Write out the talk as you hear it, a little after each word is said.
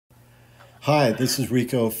Hi, this is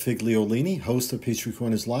Rico Figliolini, host of Peachtree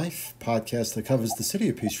Corners Life, podcast that covers the city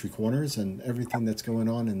of Peachtree Corners and everything that's going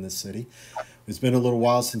on in this city. It's been a little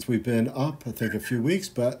while since we've been up, I think a few weeks,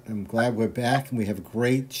 but I'm glad we're back and we have a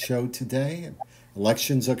great show today.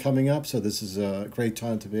 Elections are coming up, so this is a great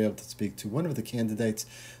time to be able to speak to one of the candidates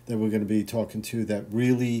that we're going to be talking to that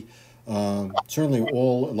really certainly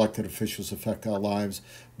all elected officials affect our lives,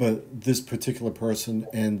 but this particular person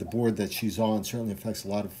and the board that she's on certainly affects a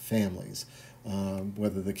lot of families,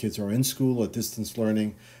 whether the kids are in school or distance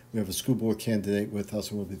learning. We have a school board candidate with us,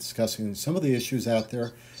 and we'll be discussing some of the issues out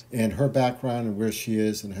there and her background and where she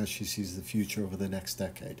is and how she sees the future over the next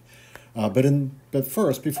decade. But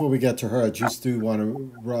first, before we get to her, I just do want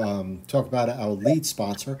to talk about our lead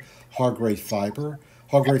sponsor, Hargrave Fiber.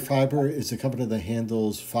 Hargrave Fiber is a company that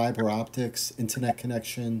handles fiber optics, internet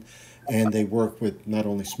connection, and they work with not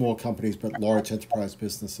only small companies but large enterprise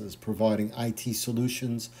businesses, providing IT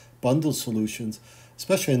solutions, bundle solutions,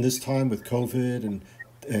 especially in this time with COVID and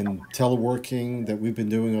teleworking that we've been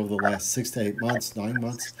doing over the last 6 to 8 months, 9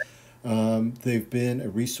 months. They've been a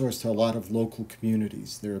resource to a lot of local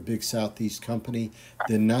communities. They're a big Southeast company.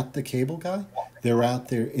 They're not the cable guy. They're out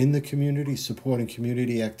there in the community supporting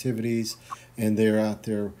community activities, and they're out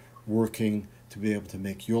there working to be able to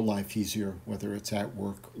make your life easier, whether it's at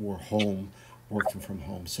work or home, working from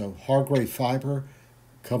home. So Hargrave Fiber,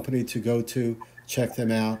 company to go to, check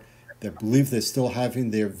them out. They believe they're still having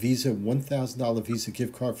their Visa $1,000 Visa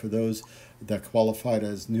gift card for those that qualified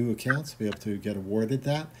as new accounts to be able to get awarded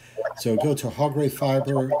that. So go to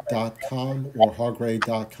hargravefiber.com or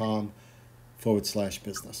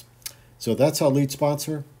hargrave.com/business. So that's our lead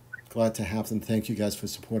sponsor. Glad to have them. Thank you guys for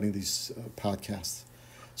supporting these podcasts.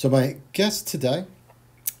 So my guest today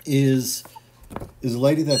is a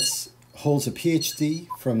lady that holds a PhD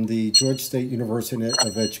from the Georgia State University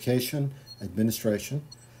of Education Administration.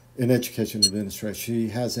 In Education Administration. She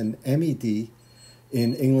has an MEd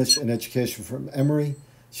in English and Education from Emory.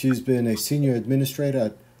 She's been a senior administrator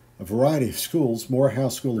at a variety of schools: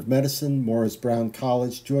 Morehouse School of Medicine, Morris Brown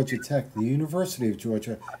College, Georgia Tech, the University of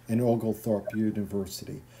Georgia, and Oglethorpe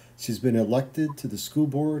University. She's been elected to the school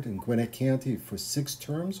board in Gwinnett County for 6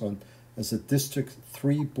 terms as a District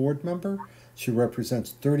 3 board member. She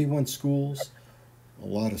represents 31 schools, a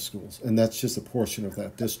lot of schools, and that's just a portion of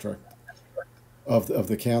that district. Of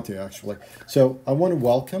the county, actually. So I want to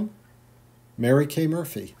welcome Mary Kay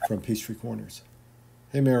Murphy from Peachtree Corners.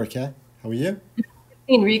 Hey, Mary Kay, how are you?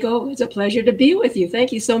 Enrico, it's a pleasure to be with you.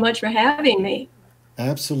 Thank you so much for having me.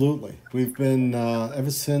 Absolutely. We've been,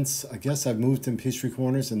 ever since, I guess I moved in Peachtree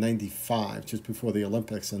Corners in '95, just before the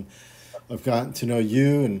Olympics, and I've gotten to know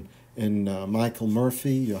you and Michael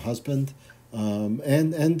Murphy, your husband,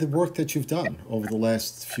 and the work that you've done over the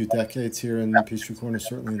last few decades here in Peachtree Corners,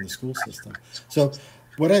 certainly in the school system. So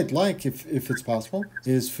what I'd like, if it's possible,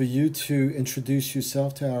 is for you to introduce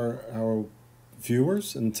yourself to our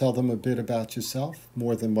viewers and tell them a bit about yourself,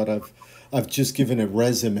 more than what I've just given a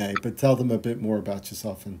resume, but tell them a bit more about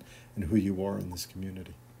yourself and who you are in this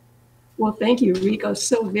community. Well, thank you, Rico,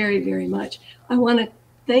 so very, very much. I want to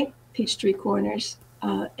thank Peachtree Corners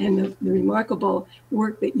and the remarkable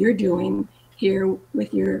work that you're doing here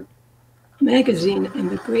with your magazine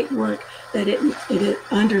and the great work that it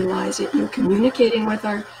underlies it. You're communicating with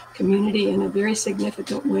our community in a very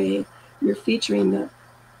significant way. You're featuring the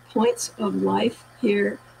points of life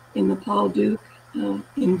here in the Paul Duke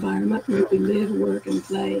environment where we live, work, and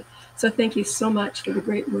play. So thank you so much for the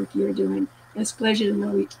great work you're doing. It's a pleasure to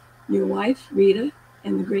know your wife, Rita,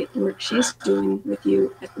 and the great work she's doing with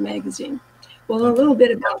you at the magazine. Well, a little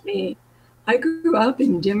bit about me. I grew up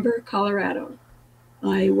in Denver, Colorado.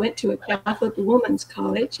 I went to a Catholic women's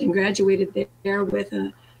college and graduated there with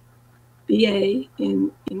a BA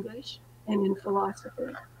in English and in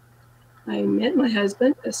philosophy. I met my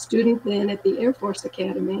husband, a student then at the Air Force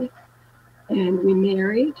Academy, and we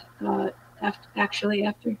married after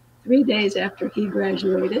 3 days after he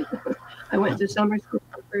graduated. I went to summer school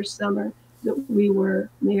the first summer that we were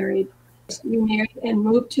married. We married and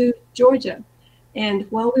moved to Georgia. And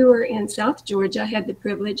while we were in South Georgia, I had the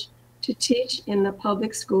privilege to teach in the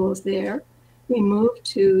public schools there. We moved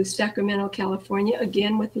to Sacramento, California,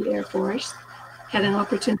 again with the Air Force, had an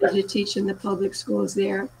opportunity to teach in the public schools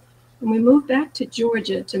there. And we moved back to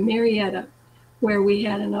Georgia, to Marietta, where we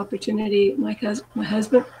had an opportunity. My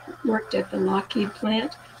husband worked at the Lockheed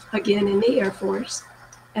plant, again in the Air Force,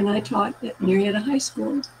 and I taught at Marietta High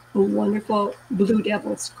School, a wonderful Blue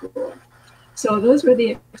Devil school. So those were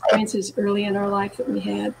the experiences early in our life that we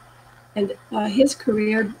had. And his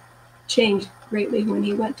career changed greatly when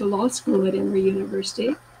he went to law school at Emory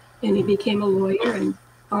University, and he became a lawyer. And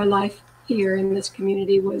our life here in this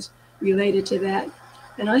community was related to that.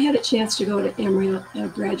 And I had a chance to go to Emory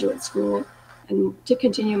Graduate School and to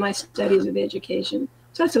continue my studies of education.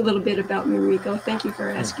 So that's a little bit about me, Rico. Thank you for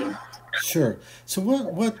asking. Sure. So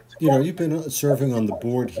what you've been serving on the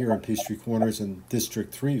board here in Peachtree Corners in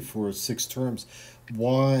District 3 for 6 terms.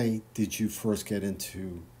 Why did you first get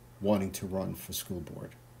into wanting to run for school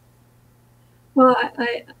board? Well,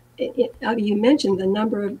 you mentioned the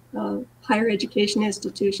number of higher education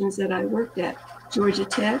institutions that I worked at: Georgia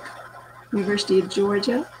Tech, University of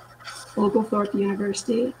Georgia, Oglethorpe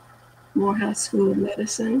University, Morehouse School of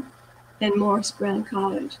Medicine, and Morris Brown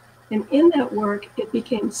College. And in that work, it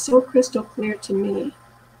became so crystal clear to me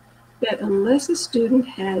that unless a student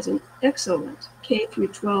has an excellent K through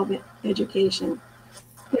 12 education,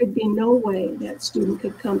 there'd be no way that student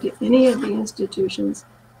could come to any of the institutions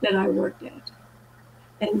that I worked at.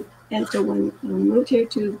 And so when I moved here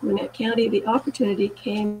to Gwinnett County, the opportunity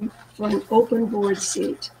came for an open board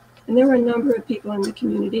seat. And there were a number of people in the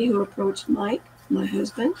community who approached Mike, my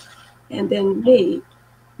husband, and then me.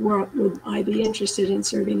 Would I be interested in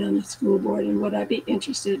serving on the school board, and would I be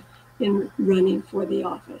interested in running for the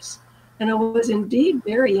office? And I was indeed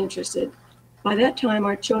very interested. By that time,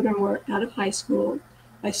 our children were out of high school.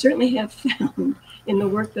 I certainly have found in the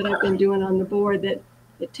work that I've been doing on the board that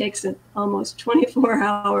it takes an almost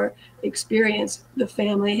 24-hour experience the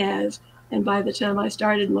family has. And by the time I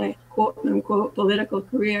started my quote-unquote political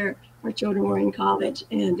career, our children were in college,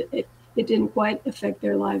 and it didn't quite affect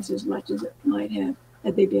their lives as much as it might have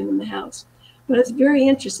had they been in the house. But I was very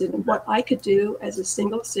interested in what I could do as a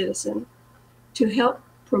single citizen to help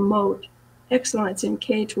promote excellence in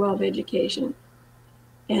K-12 education.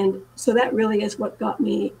 And so that really is what got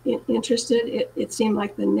me interested. It seemed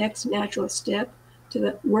like the next natural step to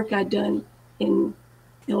the work I'd done in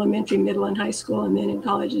elementary, middle, and high school, and then in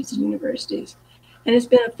colleges and universities. And it's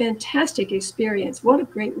been a fantastic experience. What a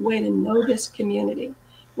great way to know this community.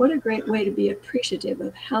 What a great way to be appreciative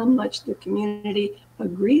of how much the community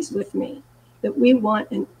agrees with me that we want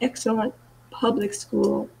an excellent public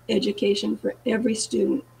school education for every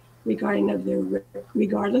student,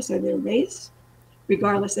 regardless of their race,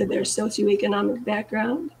 regardless of their socioeconomic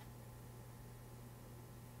background.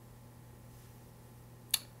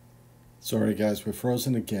 Sorry, guys, we're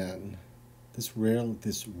frozen again. This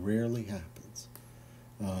rarely happens.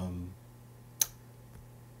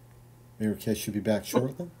 Mary Kay should be back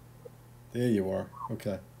shortly. There you are.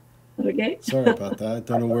 Okay. Okay. Sorry about that. I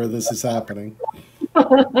don't know where this is happening.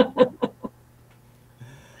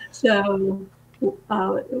 So,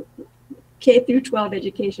 K through 12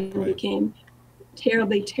 education Right. became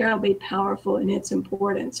terribly, terribly powerful in its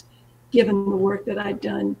importance, given the work that I'd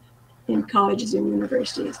done in colleges and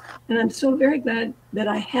universities. And I'm so very glad that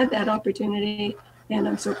I had that opportunity, and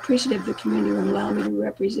I'm so appreciative the community would allow me to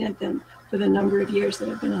represent them for the number of years that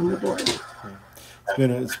I've been on the board.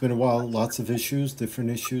 It's been a while. Lots of issues, different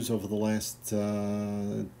issues over the last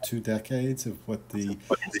 2 decades of what the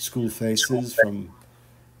school faces, from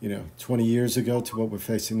 20 years ago to what we're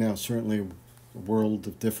facing now. Certainly a world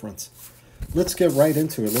of difference. Let's get right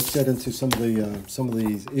into it. Let's get into some of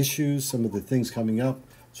the issues, some of the things coming up.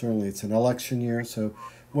 Certainly it's an election year, so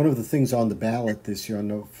one of the things on the ballot this year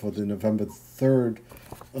for the November 3rd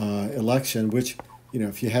election, which,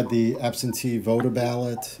 if you had the absentee voter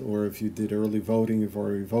ballot, or if you did early voting, you've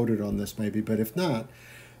already voted on this maybe, but if not,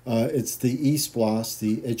 it's the SPLOST,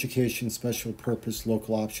 the Education Special Purpose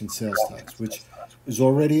Local Option Sales Tax, which is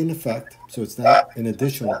already in effect, so it's not an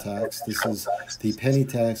additional tax. This is the penny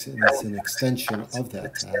tax, and it's an extension of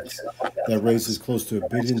that tax that raises close to $1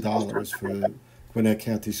 billion for Gwinnett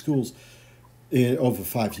County schools over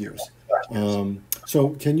 5 years. So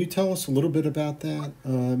can you tell us a little bit about that,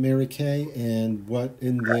 Mary Kay, and what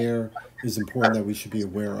in there is important that we should be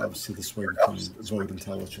aware of, so this way we can vote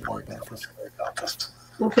intelligently about this?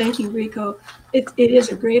 Well, thank you, Rico. It is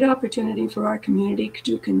a great opportunity for our community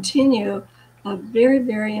to continue a very,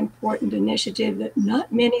 very important initiative that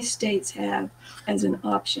not many states have as an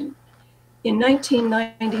option. In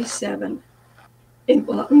 1997,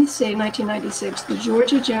 let me say 1996, the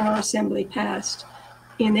Georgia General Assembly passed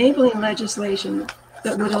enabling legislation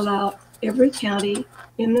that would allow every county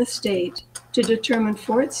in the state to determine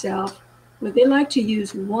for itself would they like to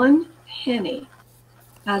use 1 penny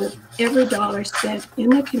out of every dollar spent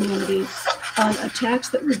in the community on a tax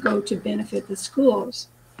that would go to benefit the schools.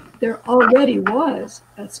 There already was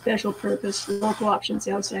a special purpose local option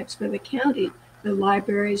sales tax for the county, the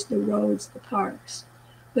libraries, the roads, the parks.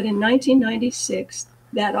 But in 1996,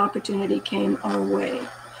 that opportunity came our way.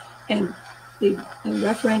 And the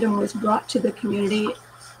referendum was brought to the community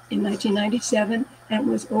in 1997 and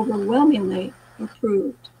was overwhelmingly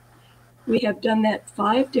approved. We have done that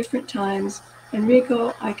 5 different times. And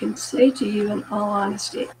Rico, I can say to you in all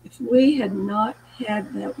honesty, if we had not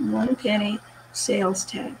had that 1 penny sales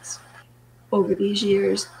tax over these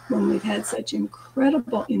years, when we've had such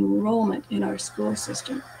incredible enrollment in our school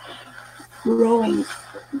system, growing,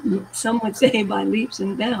 some would say by leaps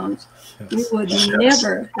and bounds, we would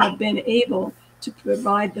never have been able to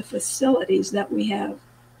provide the facilities that we have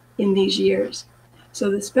in these years. So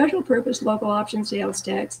the special purpose local option sales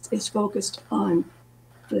tax is focused on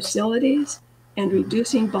facilities and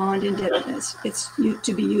reducing bond indebtedness. It's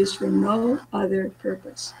to be used for no other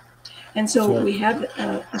purpose. And so we have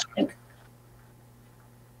a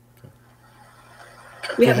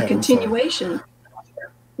continuation.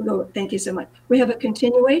 Thank you so much. We have a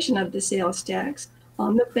continuation of the sales tax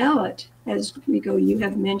on the ballot, as Rico, you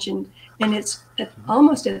have mentioned, and it's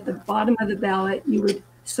almost at the bottom of the ballot. You would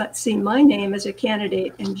see my name as a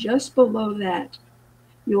candidate, and just below that,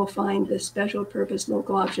 you will find the special purpose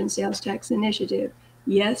local option sales tax initiative,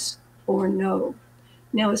 yes or no.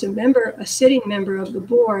 Now, as a sitting member of the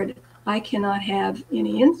board, I cannot have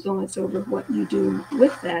any influence over what you do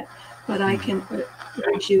with that, but I can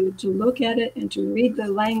urge you to look at it and to read the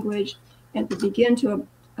language and to begin to,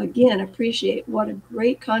 again, appreciate what a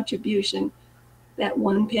great contribution that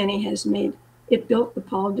 1 penny has made. It built the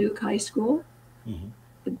Paul Duke High School,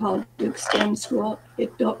 the Paul Duke STEM School.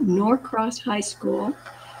 It built Norcross High School.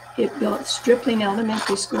 It built Stripling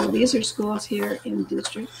Elementary School. These are schools here in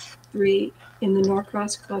District 3 in the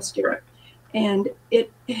Norcross cluster. And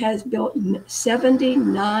it has built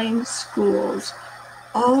 79 schools,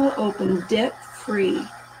 all open debt-free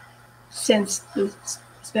since the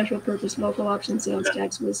special purpose local option sales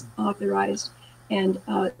tax was authorized. And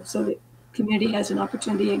so the community has an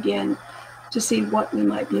opportunity again to see what we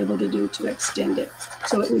might be able to do to extend it.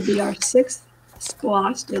 So it would be our 6th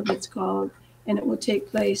SPLOST, as it's called, and it will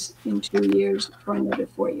take place in 2 years for another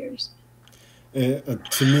 4 years.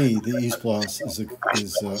 To me, the SPLOST is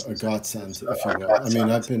a godsend, if you will. I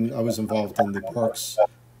mean, I was involved in the Parks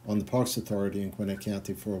Authority in Gwinnett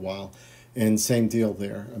County for a while, and same deal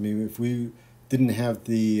there. I mean, if we didn't have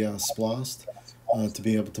the SPLOST to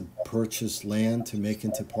be able to purchase land to make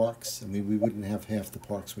into parks, I mean, we wouldn't have half the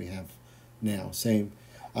parks we have now. Same,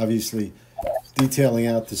 obviously, detailing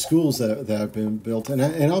out the schools that have been built. And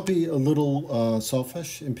I'll be a little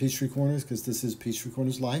selfish in Peachtree Corners, because this is Peachtree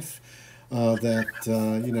Corners life,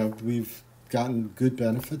 we've gotten good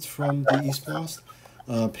benefits from the SPLOST,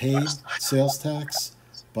 paid sales tax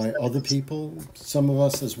by other people, some of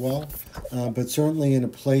us as well, but certainly in a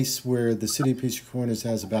place where the City of Peachtree Corners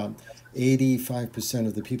has about 85%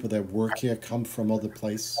 of the people that work here come from other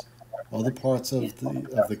parts of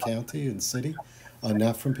the county and city,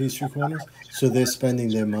 not from Peachtree Corners, so they're spending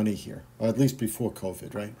their money here, or at least before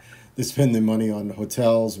COVID, right? They spend their money on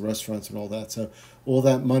hotels, restaurants, and all that. So all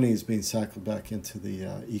that money is being cycled back into the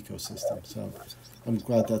ecosystem. So I'm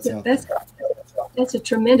glad that's out there. That's a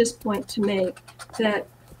tremendous point to make, that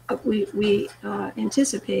we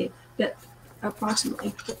anticipate that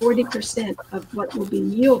approximately 40% of what will be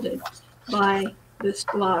yielded by the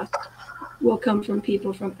SPLOST will come from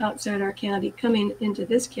people from outside our county coming into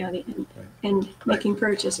this county and making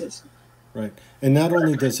purchases. Right. And not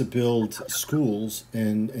only does it build schools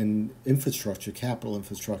and infrastructure, capital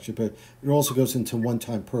infrastructure, but it also goes into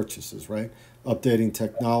one-time purchases, right? Updating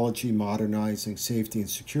technology, modernizing safety and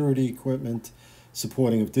security equipment,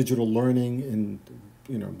 supporting of digital learning and,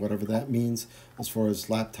 whatever that means as far as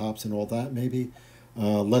laptops and all that maybe.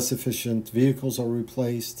 Less efficient vehicles are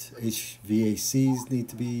replaced. HVACs need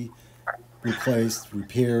to be replaced,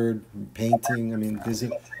 repaired, painting. I mean, there's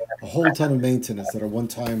a whole ton of maintenance that are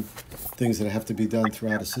one-time things that have to be done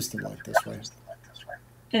throughout a system like this, right?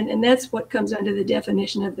 And that's what comes under the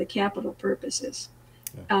definition of the capital purposes.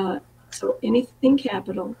 Yeah. So anything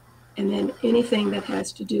capital, and then anything that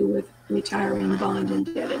has to do with retiring bond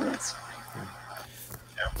indebtedness.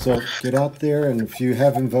 So get out there, and if you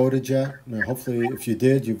haven't voted yet, hopefully if you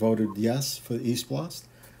did, you voted yes for the SPLOST,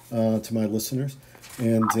 to my listeners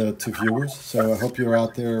and to viewers. So I hope you're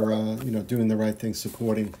out there, doing the right thing,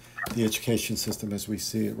 supporting the education system as we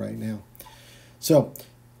see it right now. So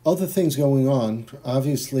other things going on,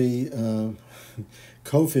 obviously,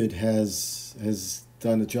 COVID has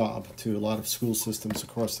done a job to a lot of school systems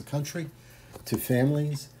across the country, to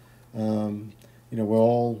families. We're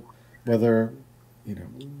all, whether,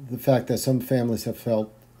 the fact that some families have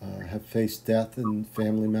faced death in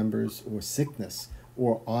family members, or sickness,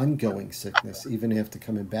 or ongoing sickness, even after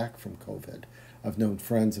coming back from COVID. I've known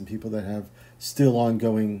friends and people that have still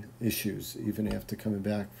ongoing issues, even after coming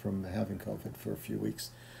back from having COVID for a few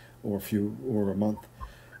weeks or a month.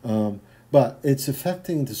 But it's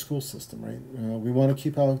affecting the school system, right? We want to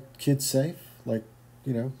keep our kids safe. Like,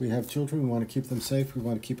 we have children. We want to keep them safe. We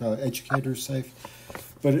want to keep our educators safe.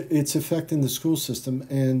 But it's affecting the school system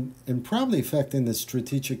and probably affecting the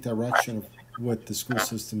strategic direction of what the school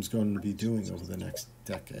system is going to be doing over the next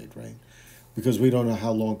decade, right? Because we don't know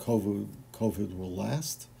how long COVID will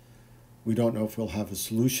last. We don't know if we'll have a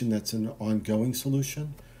solution that's an ongoing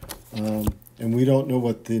solution. And we don't know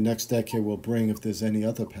what the next decade will bring if there's any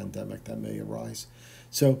other pandemic that may arise.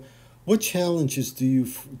 So what challenges do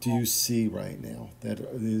you see right now that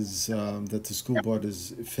the school board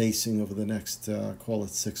is facing over the next, call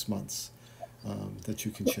it 6 months, that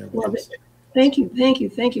you can share with us? Thank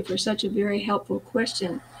you for such a very helpful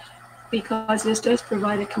question, because this does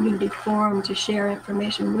provide a community forum to share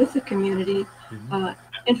information with the community,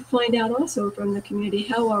 and find out also from the community,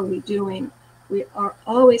 how are we doing? We are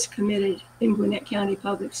always committed in Gwinnett County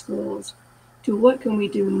Public Schools to what can we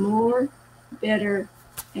do more, better,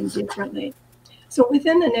 and differently. So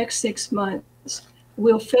within the next 6 months,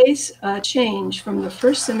 we'll face a change from the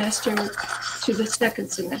first semester to the second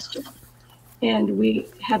semester. And we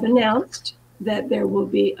have announced that there will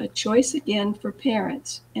be a choice again for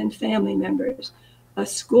parents and family members, a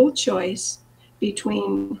school choice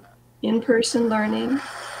between in-person learning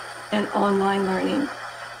and online learning.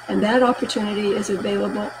 And that opportunity is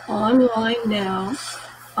available online now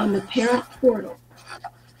on the parent portal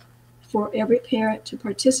for every parent to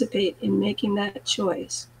participate in making that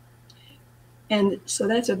choice. And so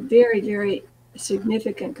that's a very, very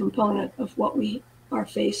significant component of what we are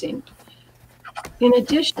facing. In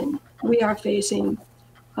addition, we are facing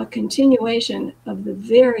a continuation of the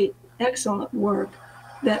very excellent work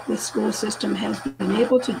that the school system has been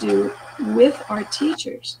able to do with our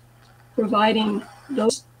teachers, providing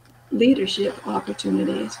those leadership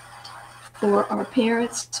opportunities for our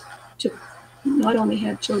parents to not only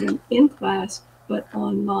have children in class, but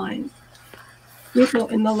online. Rico,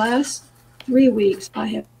 in the last 3 weeks, I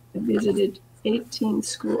have visited 18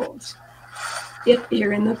 schools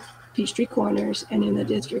here in the Peachtree Corners and in the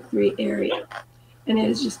District 3 area. And it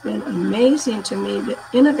has just been amazing to me, the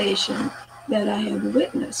innovation that I have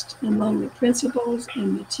witnessed among the principals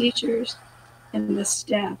and the teachers and the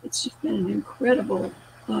staff. It's just been an incredible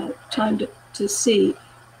time to see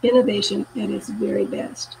innovation at its very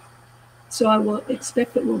best. So I will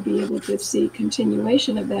expect that we'll be able to see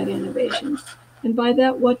continuation of that innovation. And by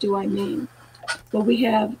that, what do I mean? Well, we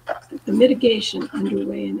have the mitigation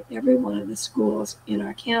underway in every one of the schools in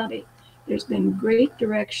our county. There's been great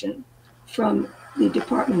direction from the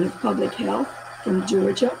Department of Public Health from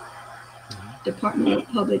Georgia, Department of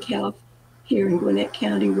Public Health here in Gwinnett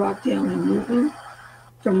County, Rockdale, and Newton,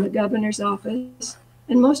 from the governor's office,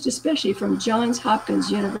 and most especially from Johns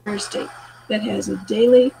Hopkins University, that has a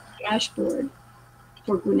daily dashboard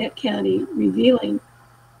for Gwinnett County revealing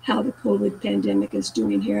how the COVID pandemic is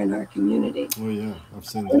doing here in our community. Oh yeah, I've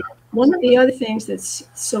seen that. One of the other things that's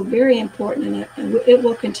so very important, and it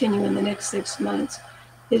will continue in the next 6 months,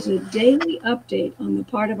 is a daily update on the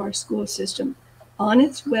part of our school system on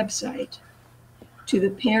its website to the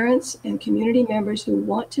parents and community members who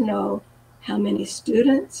want to know how many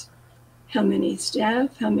students, how many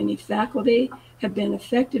staff, how many faculty have been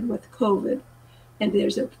affected with COVID. And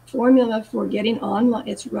there's a formula for getting online.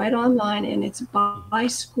 It's right online, and it's by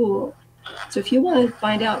school. So if you want to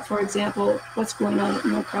find out, for example, what's going on at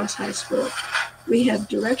Norcross High School, we have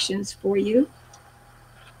directions for you.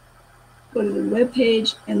 Go to the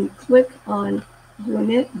webpage and click on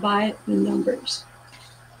Gwinnett by the numbers.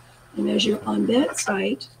 And as you're on that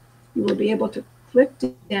site, you will be able to click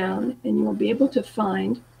down and you will be able to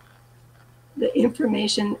find the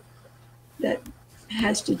information that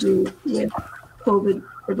has to do with COVID,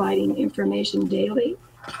 providing information daily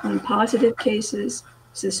on positive cases,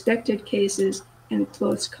 suspected cases, and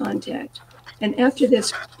close contact. And after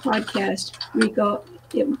this podcast, Rico,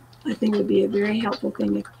 I think it would be a very helpful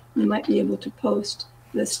thing if you might be able to post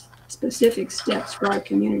the specific steps for our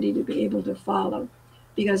community to be able to follow,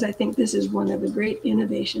 because I think this is one of the great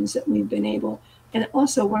innovations that we've been able, and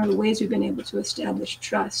also one of the ways we've been able to establish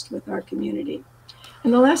trust with our community.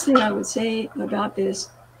 And the last thing I would say about this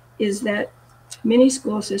is that many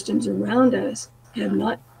school systems around us have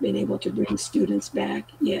not been able to bring students back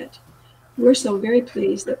yet. We're so very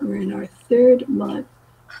pleased that we're in our 3rd month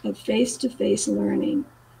of face-to-face learning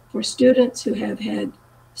for students who have had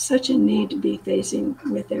such a need to be facing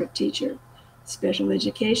with their teacher. Special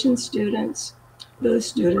education students, those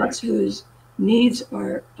students whose needs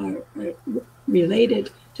are related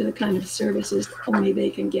to the kind of services only they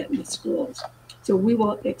can get in the schools. So we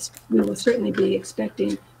will certainly be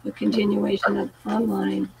expecting a continuation of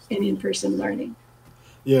online and in-person learning.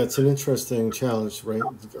 Yeah, it's an interesting challenge, right?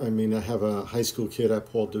 I mean, I have a high school kid at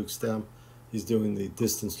Paul Duke STEM. He's doing the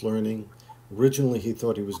distance learning. Originally, he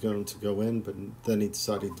thought he was going to go in, but then he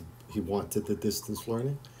decided he wanted the distance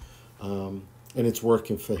learning. And it's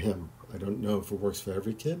working for him. I don't know if it works for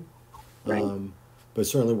every kid, Right. um, but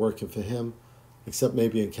it's certainly working for him, except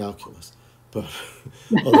maybe in calculus. But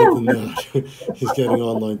other than that, he's getting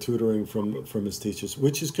online tutoring from his teachers,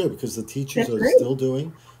 which is good because the teachers That's are great. still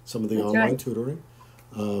doing some of the That's online right. tutoring.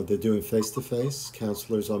 They're doing face to face.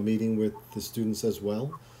 Counselors are meeting with the students as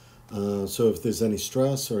well. So if there's any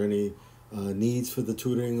stress or any needs for the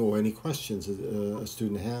tutoring or any questions a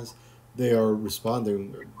student has, they are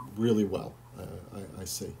responding really well. I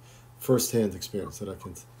see, firsthand experience that I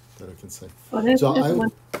can say. Well, that's So that's I,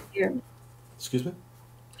 wonderful to hear. excuse me.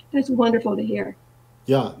 That's wonderful to hear.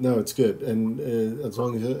 Yeah, no, it's good, and as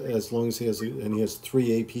long as he has and he has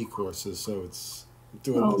three AP courses, so it's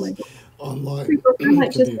doing Oh this my goodness. online Rico, I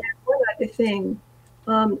might can just be. add one other thing.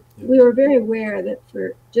 Yeah, We were very aware that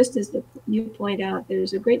for just as you point out,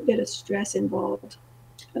 there's a great bit of stress involved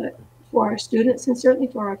uh, for our students and certainly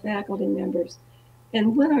for our faculty members.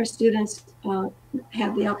 And when our students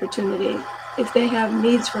have the opportunity, if they have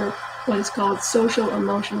needs for what is called social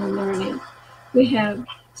emotional learning, we have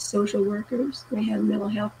social workers, we have mental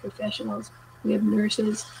health professionals, we have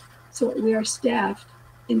nurses. So we are staffed,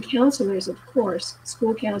 and counselors, of course,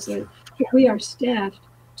 school counselors, sure. we are staffed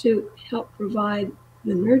to help provide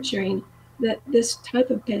the nurturing that this type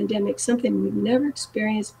of pandemic, something we've never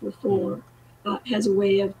experienced Hmm. before, has a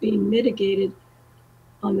way of being mitigated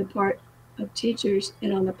on the part of teachers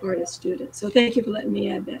and on the part of students. So thank you for letting me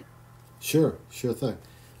add that. Sure, sure thing.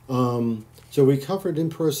 So we covered in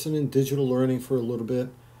person and digital learning for a little bit.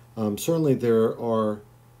 Certainly, there are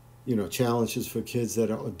challenges for kids that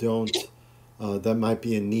don't that might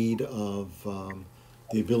be in need of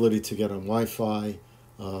the ability to get on Wi-Fi,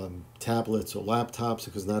 tablets or laptops,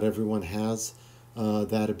 because not everyone has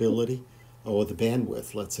that ability or the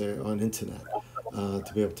bandwidth, let's say, on internet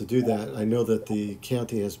to be able to do that. I know that the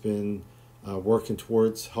county has been working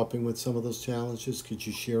towards helping with some of those challenges. Could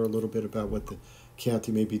you share a little bit about what the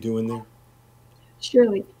county may be doing there?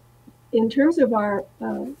 Surely, in terms of our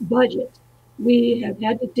budget, we have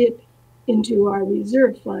had to dip into our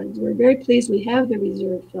reserve funds. We're very pleased we have the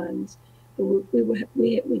reserve funds.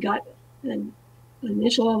 We got an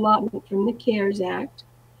initial allotment from the CARES Act,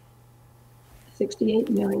 68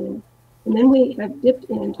 million. And then we have dipped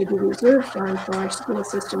into the reserve fund for our school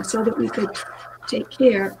system so that we could take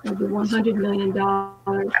care of the $100 million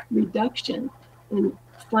reduction in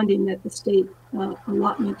funding that the state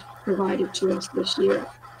allotment provided to us this year.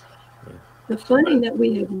 Right. The funding that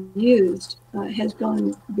we have used has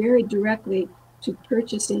gone very directly to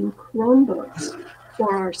purchasing Chromebooks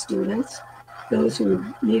for our students, those who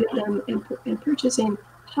needed them, and purchasing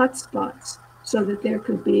hotspots so that there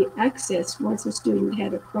could be access once a student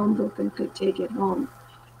had a Chromebook and could take it home.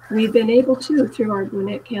 We've been able to, through our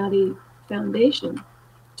Gwinnett County Foundation,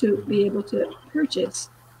 to be able to purchase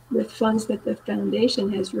with funds that the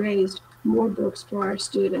foundation has raised more books for our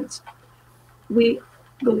students. We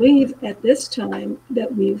believe at this time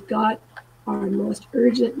that we've got our most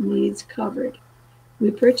urgent needs covered.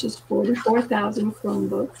 We purchased 44,000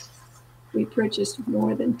 Chromebooks. We purchased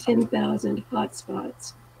more than 10,000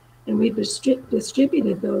 hotspots, and we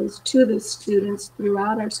distributed those to the students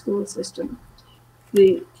throughout our school system.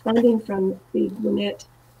 The funding from the Gwinnett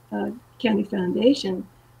County Foundation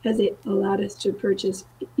has allowed us to purchase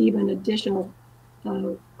even additional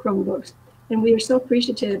Chromebooks. And we are so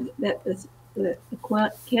appreciative that the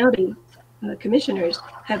county commissioners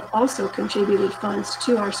have also contributed funds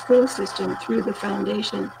to our school system through the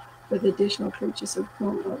foundation for the additional purchase of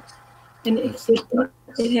Chromebooks. And Excellent.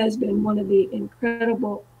 it has been one of the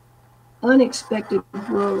incredible, unexpected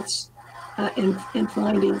growths and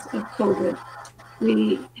findings of COVID.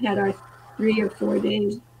 We had our 3 or 4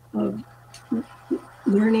 days of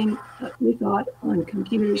learning, we thought, on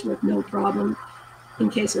computers with no problem in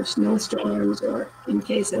case of snowstorms or in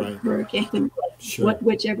case of Right. hurricane, Sure.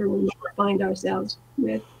 whichever we might find ourselves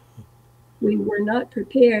with. We were not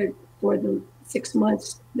prepared for the 6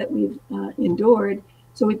 months that we've endured.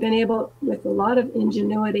 So we've been able, with a lot of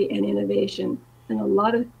ingenuity and innovation and a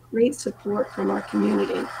lot of great support from our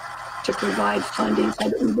community, to provide funding so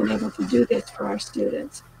that we've been able to do this for our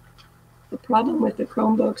students. The problem with the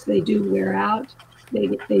Chromebooks, they do wear out,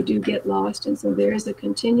 they do get lost, and so there is a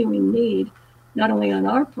continuing need, not only on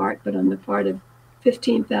our part, but on the part of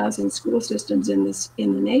 15,000 school systems in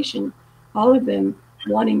the nation, all of them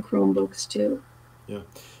wanting Chromebooks too. Yeah.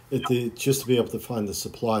 Just to be able to find the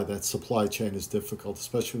supply, that supply chain is difficult,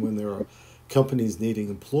 especially when there are companies needing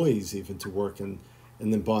employees even to work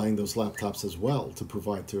and then buying those laptops as well to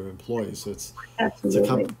provide to employees. So it's a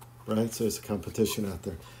Absolutely. right. So it's a competition out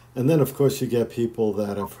there, and then of course you get people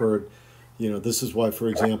that have heard, this is why, for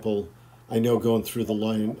example, I know going through the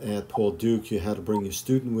line at Paul Duke, you had to bring your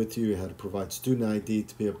student with you. You had to provide student ID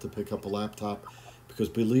to be able to pick up a laptop. Because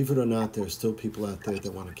believe it or not, there are still people out there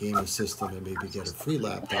that want to game the system and maybe get a free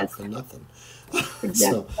laptop Yes, for nothing. exactly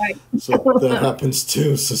so, right. so that happens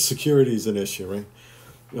too. So security is an issue, right?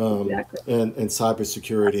 Exactly. And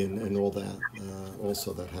cybersecurity and all that.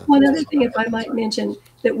 Also, that One happens other as thing, well. if I might mention,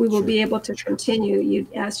 that we will Sure. be able to continue, you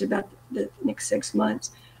asked about the next 6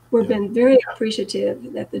 months. We've Yeah. been very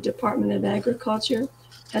appreciative that the Department of Agriculture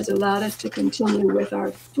has allowed us to continue with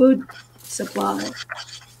our food supply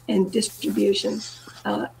and distribution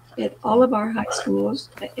at all of our high schools,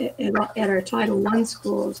 at our Title I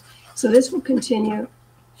schools. So this will continue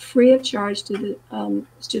free of charge to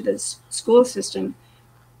the school system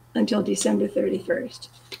until December 31st.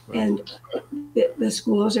 Right. And the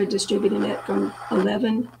schools are distributing it from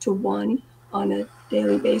 11 to 1 on a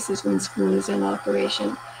daily basis when school is in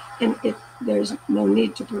operation. And there's no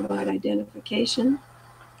need to provide identification.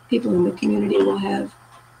 People in the community will have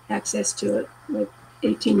access to it with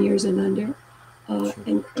 18 years and under. Sure.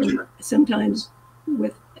 And sometimes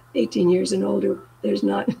with 18 years and older, there's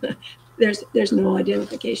not there's no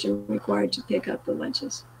identification required to pick up the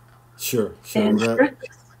lunches Sure. Sure. and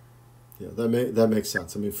breakfast. Yeah, that makes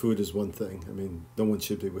sense. I mean, food is one thing. I mean, no one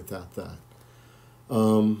should be without that.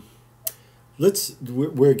 Um,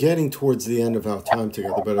 we're getting towards the end of our time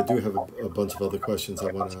together, but I do have a bunch of other questions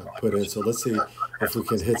I want to put in. So let's see if we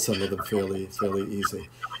can hit some of them fairly easy.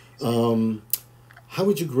 Um, how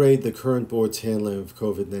would you grade the current board's handling of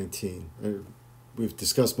COVID-19? We've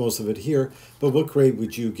discussed most of it here, but what grade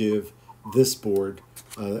would you give this board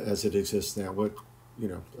as it exists now?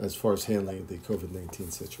 As far as handling the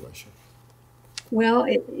COVID-19 situation? Well,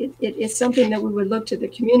 it's something that we would look to the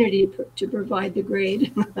community to provide the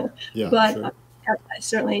grade, Yeah, but sure. I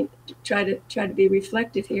certainly try to be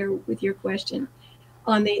reflective here with your question.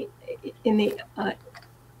 In the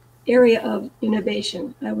area of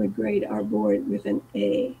innovation, I would grade our board with an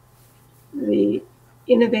A. The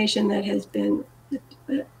innovation that has been,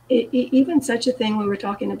 even such a thing when we're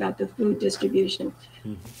talking about the food distribution,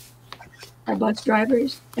 our bus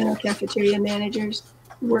drivers and our cafeteria managers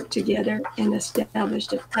worked together and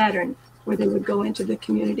established a pattern where they would go into the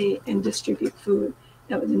community and distribute food.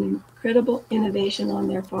 That was an incredible innovation on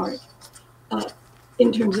their part.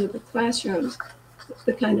 In terms of the classrooms,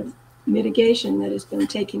 the kind of mitigation that has been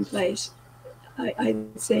taking place,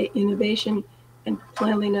 I'd say innovation and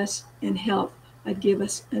cleanliness and health. I'd give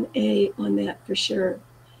us an A on that for sure.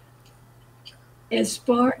 As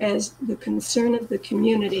far as the concern of the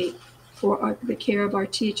community for the care of our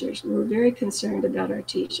teachers, we're very concerned about our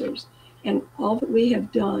teachers. And all that we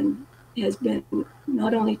have done has been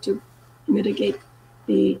not only to mitigate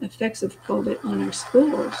the effects of COVID on our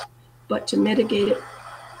schools, but to mitigate it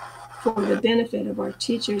for the benefit of our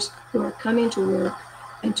teachers who are coming to work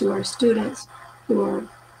and to our students who are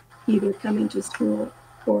either coming to school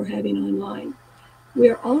or having online.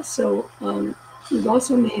 We've also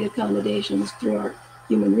made accommodations through our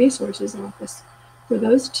Human Resources Office for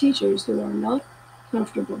those teachers who are not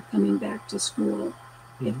comfortable coming back to school.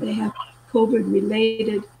 If they have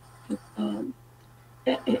COVID-related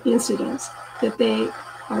incidents, that they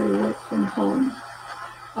are to work from home.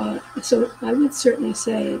 So I would certainly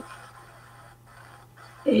say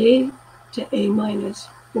A to A minus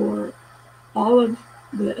for all of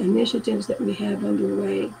the initiatives that we have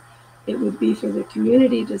underway. It would be for the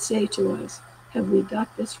community to say to us, have we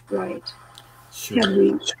got this right? Sure. Have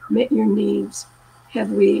we met your needs?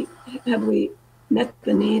 Have we met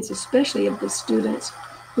the needs, especially of the students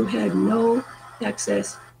who had no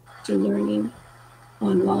access to learning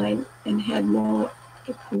online and had no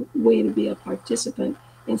way to be a participant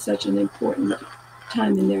in such an important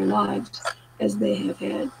time in their lives as they have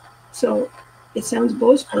had? So it sounds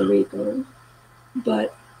boastful, Rico,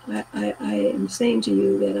 but I am saying to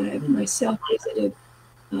you that I have myself visited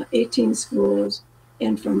 18 schools,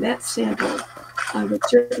 and from that sample, I would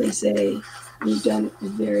certainly say we've done a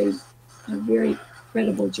very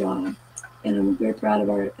credible job, and I'm very proud of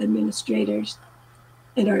our administrators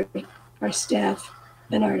and our staff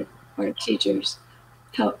and our teachers,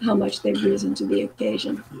 how much they've risen to the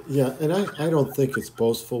occasion. Yeah, and I don't think it's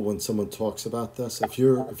boastful when someone talks about this. If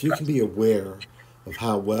you can be aware of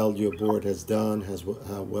how well your board has done,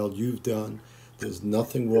 how well you've done, there's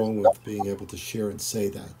nothing wrong with being able to share and say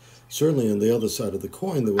that. Certainly on the other side of the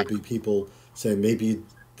coin, there will be people saying maybe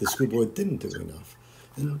the school board didn't do enough.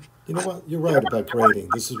 And you know what? You're right about grading.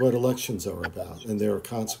 This is what elections are about, and there are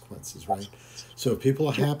consequences, right? So if people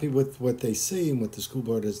are happy with what they see and what the school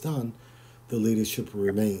board has done, the leadership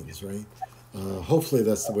remains, right? Hopefully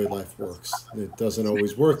that's the way life works. It doesn't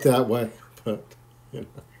always work that way, but you know.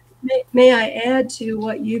 May I add to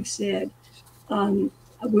what you've said? Um,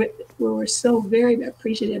 we're so very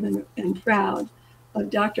appreciative and proud of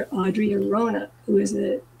Dr. Audrey Arona, who is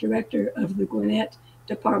the director of the Gwinnett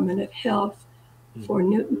Department of Health for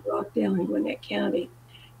Newton, Rockdale, and Gwinnett County.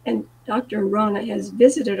 And Dr. Arona has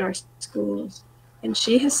visited our schools, and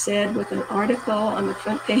she has said with an article on the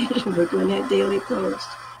front page of the Gwinnett Daily Post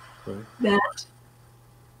that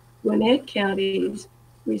Gwinnett County's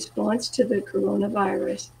response to the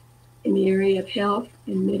coronavirus in the area of health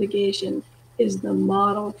and mitigation is the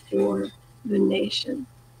model for the nation.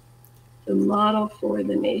 The model for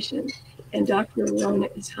the nation. And Dr. Arona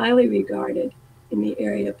is highly regarded in the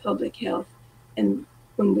area of public health. And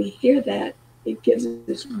when we hear that, it gives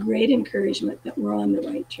us great encouragement that we're on the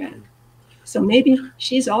right track. So maybe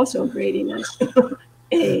she's also grading us.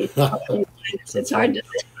 It's hard to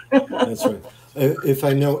say. That's right. If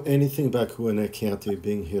I know anything about Gwinnett County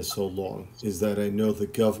being here so long, is that I know the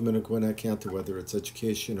government of Gwinnett County, whether it's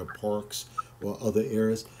education or parks or other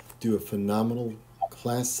areas, do a phenomenal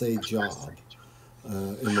Class A job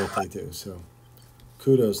in what they do. So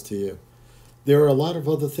kudos to you. There are a lot of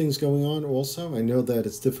other things going on also. I know that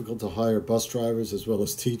it's difficult to hire bus drivers as well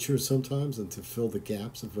as teachers sometimes and to fill the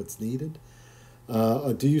gaps of what's needed.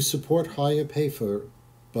 Do you support higher pay for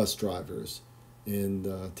bus drivers and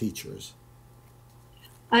teachers?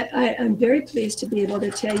 I'm very pleased to be able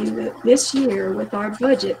to tell you that this year, with our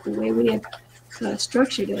budget, the way we have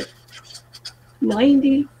structured it,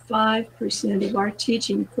 95% of our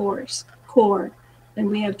teaching core, and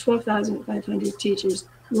we have 12,500 teachers,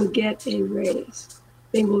 will get a raise.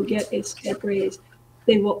 They will get a step raise.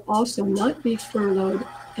 They will also not be furloughed,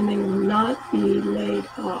 and they will not be laid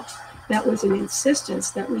off. That was an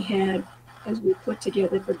insistence that we had as we put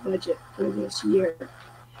together the budget for this year.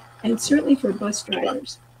 And certainly for bus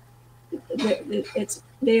drivers,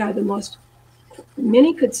 they are the most,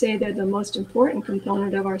 many could say they're the most important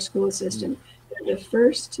component of our school system. They're the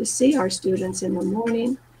first to see our students in the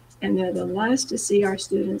morning, and they're the last to see our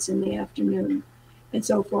students in the afternoon. And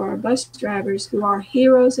so for our bus drivers, who are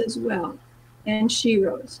heroes as well, and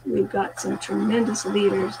sheroes, we've got some tremendous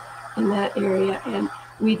leaders in that area. And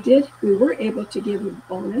we were able to give a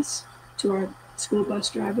bonus to our school bus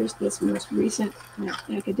drivers this most recent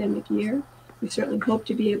academic year. We certainly hope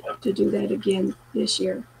to be able to do that again this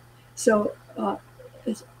year. So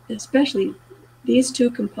especially these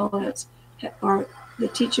two components are the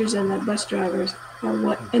teachers and the bus drivers are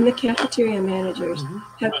what, and the cafeteria managers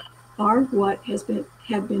are what have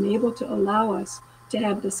been able to allow us to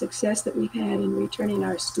have the success that we've had in returning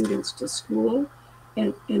our students to school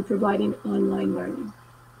and providing online learning.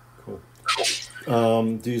 Cool.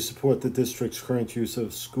 Do you support the district's current use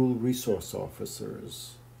of school resource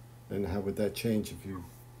officers? And how would that change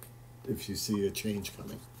if you see a change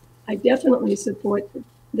coming? I definitely support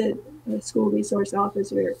the school resource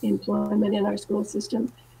officer employment in our school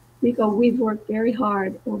system. Rico, we've worked very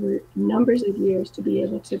hard over numbers of years to be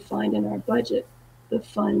able to find in our budget the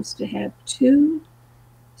funds to have 2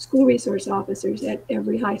 school resource officers at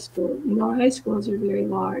every high school. You know, our high schools are very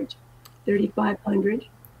large, 3,500,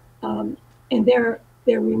 and they're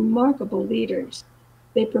remarkable leaders.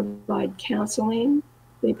 They provide counseling,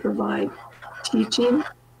 they provide teaching.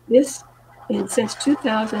 And since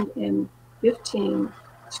 2015,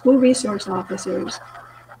 school resource officers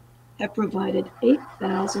have provided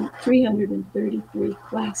 8,333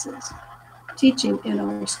 classes teaching in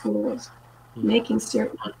our schools, making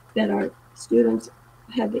certain that our students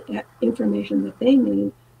have the information that they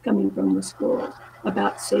need coming from the schools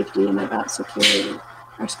about safety and about security.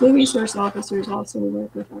 Our school resource officers also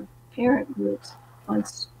work with our parent groups on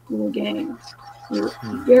school gangs. We're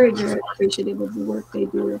very, very appreciative of the work they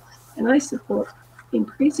do. And I support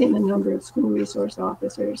increasing the number of school resource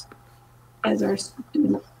officers as our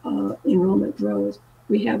student enrollment grows.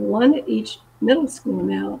 We have 1 at each middle school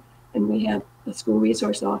now, and we have a school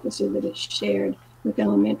resource officer that is shared with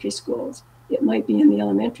elementary schools. It might be in the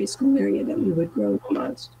elementary school area that we would grow the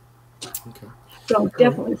most. Okay. So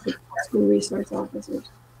definitely support school resource officers.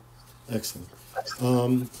 Excellent.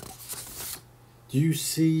 Do you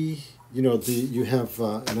see, you have,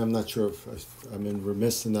 and I'm not sure if I'm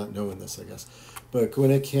remiss in not knowing this, I guess, but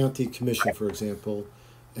Gwinnett County Commission, for example,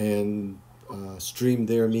 and stream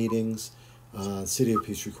their meetings. City of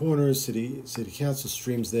Peachtree Corners, City Council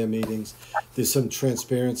streams their meetings. There's some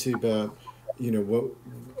transparency about,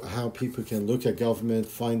 how people can look at government,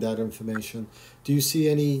 find that information. Do you see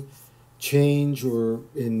any change or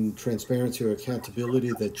in transparency or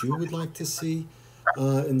accountability that you would like to see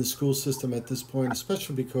in the school system at this point,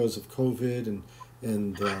 especially because of COVID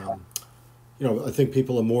and I think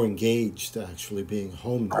people are more engaged actually being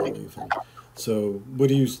home now even. So what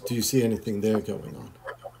do you see anything there going on?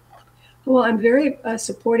 Well, I'm very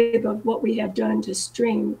supportive of what we have done to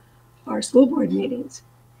stream our school board meetings.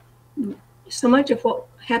 So much of what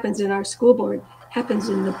happens in our school board happens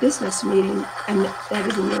in the business meeting, and that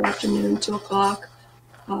is in the afternoon, 2 o'clock,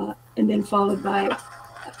 and then followed by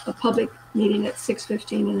a public meeting at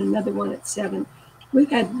 6:15 and another one at 7.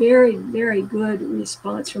 We've had very, very good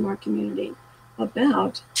response from our community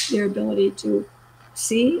about their ability to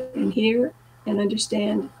see and hear and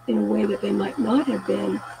understand in a way that they might not have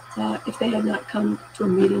been if they had not come to a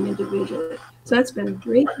meeting individually. So that's been a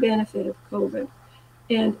great benefit of COVID.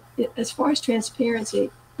 And as far as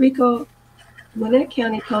transparency, Rico, Gwinnett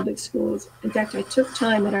County Public Schools, in fact, I took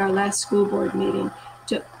time at our last school board meeting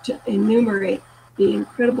to enumerate the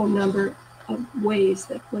incredible number of ways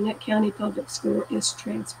that Gwinnett County Public School is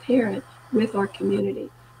transparent with our community.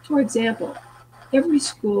 For example, every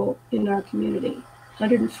school in our community,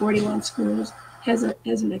 141 schools, has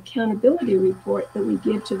an accountability report that we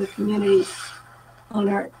give to the community on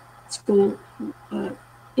our school,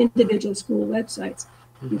 individual school websites.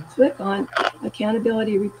 You click on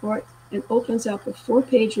accountability report, it opens up a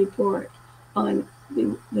 4-page report on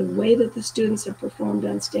the way that the students have performed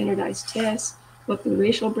on standardized tests, what the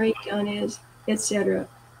racial breakdown is, etc.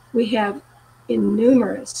 We have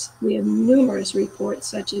numerous reports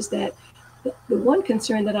such as that. The one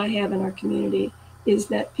concern that I have in our community is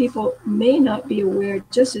that people may not be aware,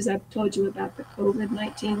 just as I've told you about the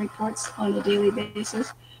COVID-19 reports on a daily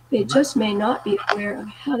basis, they just may not be aware of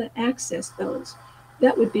how to access those.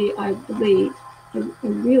 That would be, I believe, a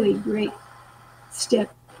really great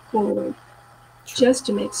step forward, just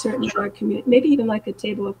to make certain that our community, maybe even like a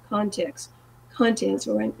table of contents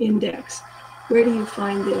or an index. Where do you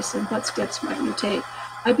find this and what steps might you take?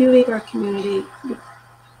 I believe our community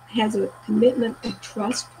has a commitment of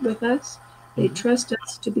trust with us. They trust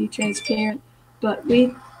us to be transparent, but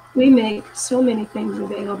we make so many things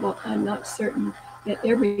available. I'm not certain that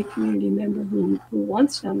every community member who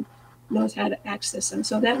wants them knows how to access them.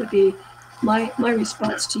 So that would be my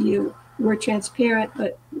response to you. We're transparent,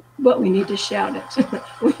 but we need to shout it.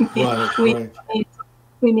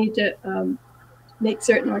 we need to make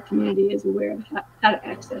certain our community is aware of how to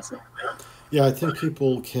access it. Yeah, I think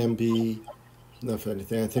people can be, if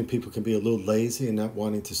anything, I think people can be a little lazy and not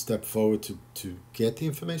wanting to step forward to get the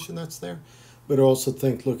information that's there. But I also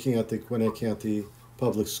think looking at the Gwinnett County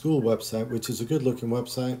Public School website, which is a good looking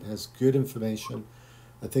website, has good information.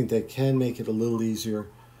 I think they can make it a little easier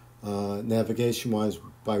navigation-wise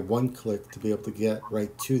by one click to be able to get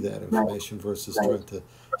right to that information versus trying to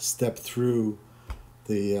step through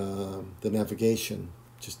the navigation.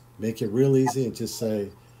 Just make it real easy and just say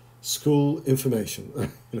school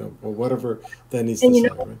information, or whatever that needs to say,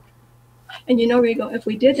 right? And Rico, if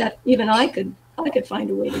we did that, even I could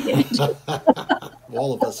find a way to get it.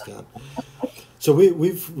 All of us can. So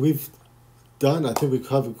we've done, I think we've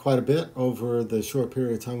covered quite a bit over the short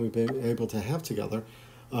period of time we've been able to have together.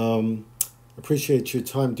 Appreciate your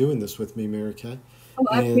time doing this with me, Mary Kay. Oh,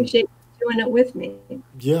 I appreciate you doing it with me.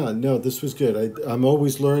 Yeah, no, this was good. I'm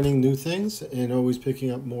always learning new things and always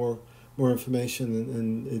picking up more information,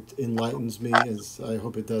 and it enlightens me, as I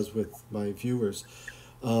hope it does with my viewers.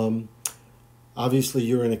 Obviously,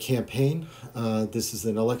 you're in a campaign. This is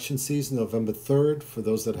an election season, November 3rd. For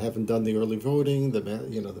those that haven't done the early voting,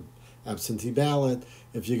 the absentee ballot,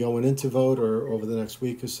 if you're going in to vote or over the next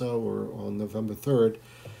week or so, or on November 3rd,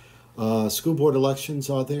 school board elections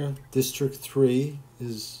are there. District 3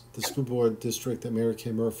 is the school board district that Mary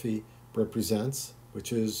Kay Murphy represents,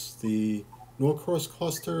 which is the Norcross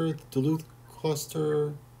cluster, Duluth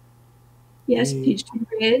cluster. Yes, Peachtree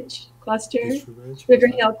Ridge cluster, River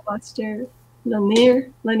Hill cluster,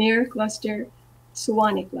 Lanier cluster,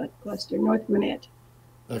 Sewanee cluster, North Gwinnett.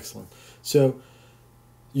 Excellent. So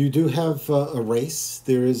you do have a race.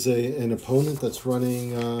 There is an opponent that's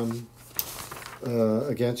running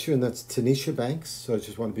against you, and that's Tanisha Banks. So I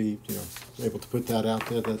just want to be able to put that out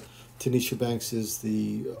there, that Tanisha Banks is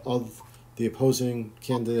the opposing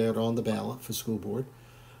candidate on the ballot for school board.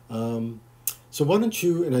 So why don't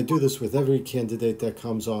you, and I do this with every candidate that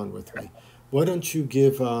comes on with me, why don't you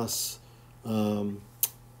give us the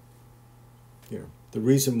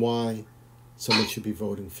reason why someone should be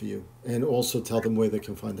voting for you, and also tell them where they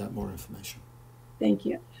can find out more information. Thank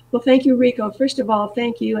you. Well, thank you, Rico. First of all,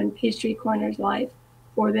 thank you and Peachtree Corners Life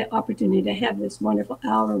for the opportunity to have this wonderful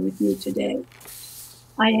hour with you today.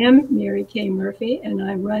 I am Mary Kay Murphy, and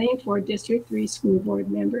I'm running for District 3 School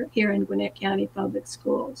Board member here in Gwinnett County Public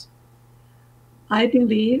Schools. I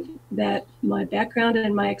believe that my background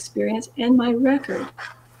and my experience and my record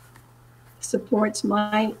supports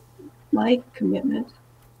my commitment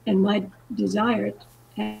and my desire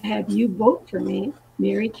to have you vote for me,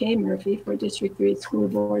 Mary Kay Murphy, for District 3 School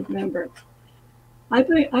Board member.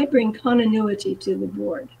 I bring continuity to the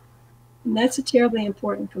board, and that's a terribly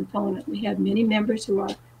important component. We have many members who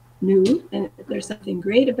are new, and there's something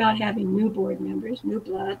great about having new board members, new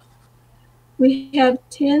blood. We have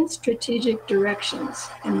 10 strategic directions,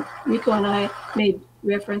 and Rico and I made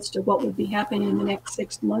reference to what would be happening in the next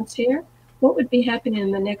 6 months here. What would be happening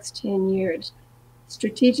in the next 10 years?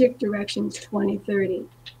 Strategic Directions 2030.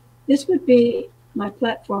 This would be my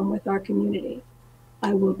platform with our community.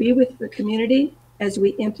 I will be with the community as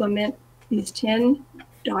we implement these 10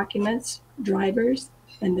 documents, drivers,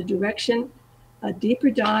 and the direction, a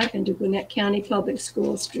deeper dive into Gwinnett County Public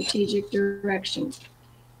Schools strategic directions.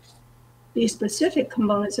 These specific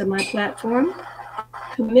components of my platform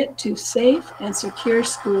commit to safe and secure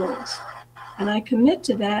schools. And I commit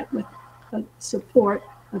to that with the support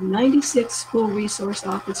of 96 school resource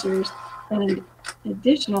officers and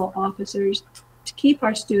additional officers to keep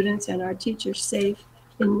our students and our teachers safe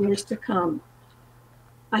in years to come.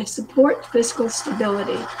 I support fiscal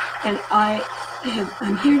stability, and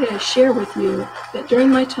I'm here to share with you that during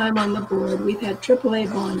my time on the board, we've had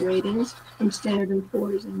AAA bond ratings from Standard &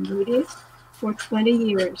 Poor's and Moody's for 20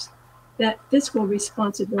 years. That fiscal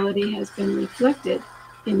responsibility has been reflected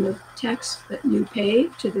in the tax that you pay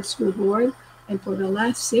to the school board, and for the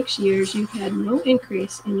last 6 years, you've had no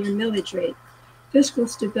increase in your millage rate. Fiscal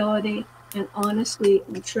stability and honesty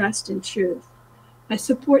and trust and truth. I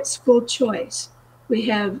support school choice. We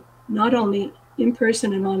have not only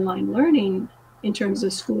in-person and online learning in terms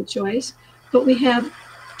of school choice, but we have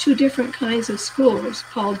 2 different kinds of schools,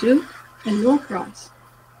 Paul Duke and Norcross.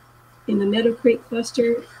 In the Meadow Creek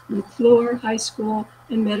cluster, McClure High School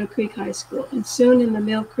and Meadow Creek High School. And soon in the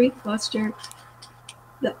Mill Creek cluster,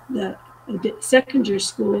 the Seconder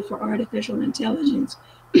School for Artificial Intelligence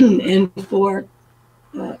and for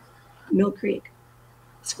Mill Creek.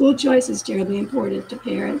 School choice is terribly important to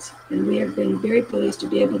parents, and we have been very pleased to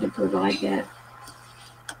be able to provide that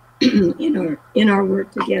in our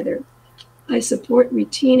work together. I support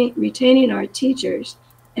retaining our teachers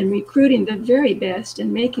and recruiting the very best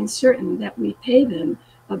and making certain that we pay them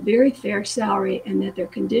a very fair salary and that their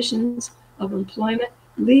conditions of employment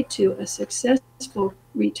lead to a successful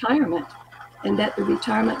retirement, and that the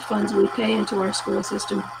retirement funds we pay into our school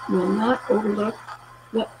system will not overlook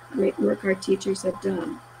what great work our teachers have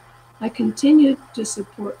done. I continue to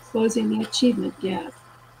support closing the achievement gap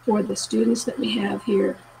for the students that we have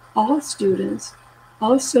here, all students,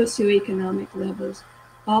 all socioeconomic levels,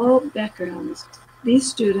 all backgrounds. These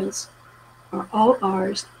students are all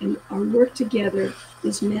ours, and our work together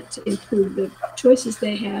is meant to improve the choices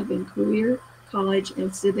they have in career, college,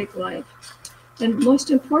 and civic life. And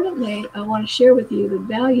most importantly, I want to share with you the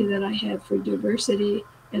value that I have for diversity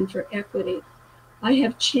and for equity. I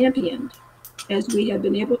have championed, as we have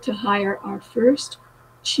been able to hire our first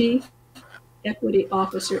chief equity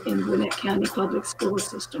officer in Gwinnett County Public School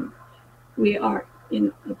System. We are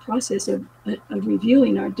in the process of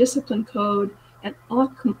reviewing our discipline code and all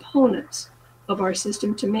components of our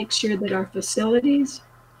system to make sure that our facilities,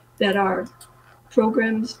 that our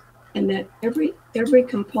programs, and that every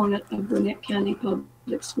component of Gwinnett County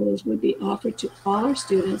Public Schools would be offered to all our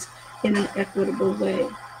students in an equitable way.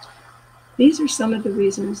 These are some of the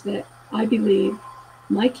reasons that I believe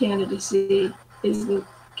my candidacy is the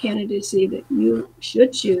candidacy that you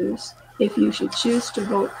should choose if you should choose to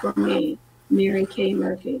vote for me, Mary Kay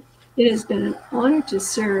Murphy. It has been an honor to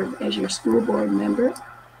serve as your school board member.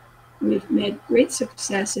 We've made great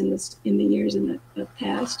success in the years in the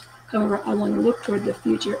past. However, I want to look toward the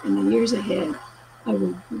future and the years ahead. I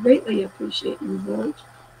will greatly appreciate your vote.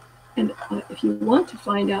 And if you want to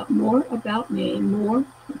find out more about me, more,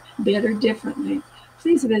 better, differently,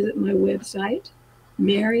 please visit my website,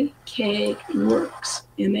 Mary Kay Works,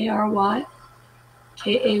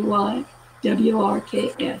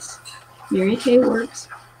 MaryKayWorks, Mary Kay Works,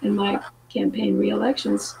 and my campaign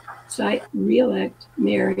re-elections site, Re-elect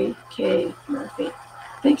Mary Kay Murphy.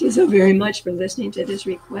 Thank you so very much for listening to this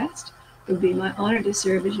request. It would be my honor to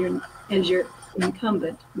serve as your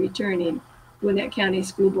incumbent returning Gwinnett County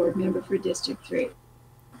School Board member for District 3.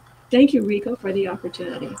 Thank you, Rico, for the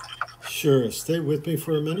opportunity. Sure. Stay with me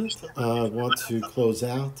for a minute. I want to close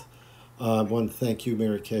out. I want to thank you,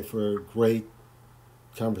 Mary Kay, for a great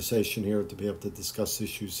conversation here, to be able to discuss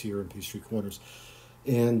issues here in Peachtree Corners.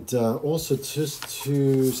 And also, just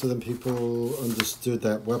so that people understood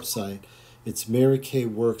that website, it's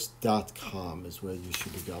marykworks.com is where you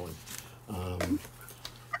should be going.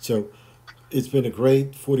 So it's been a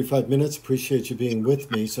great 45 minutes. Appreciate you being with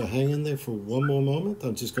me. So hang in there for one more moment.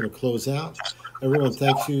 I'm just going to close out. Everyone,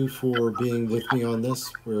 thank you for being with me on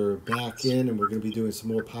this. We're back in, and we're going to be doing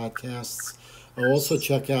some more podcasts. I'll also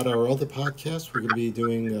check out our other podcasts. We're going to be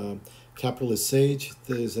doing Capitalist Sage.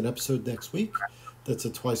 There's an episode next week. That's a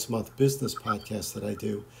twice-a-month business podcast that I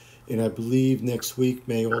do. And I believe next week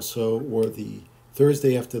or the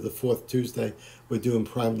Thursday after the fourth Tuesday, we're doing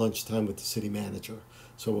Prime Lunchtime with the city manager.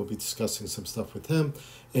 So we'll be discussing some stuff with him.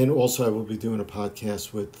 And also I will be doing a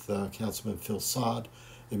podcast with Councilman Phil Sod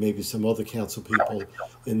and maybe some other council people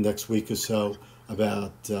in next week or so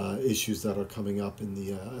about issues that are coming up in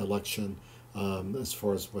the election as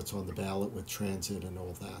far as what's on the ballot with transit and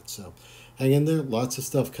all that. So hang in there. Lots of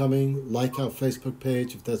stuff coming. Like our Facebook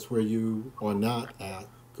page if that's where you are not at.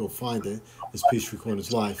 Go find it. It's Peachtree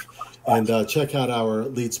Corners Life. And check out our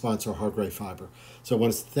lead sponsor, Hargrave Fiber. So I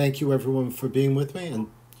want to thank you, everyone, for being with me. And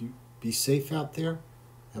you be safe out there.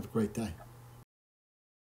 Have a great day.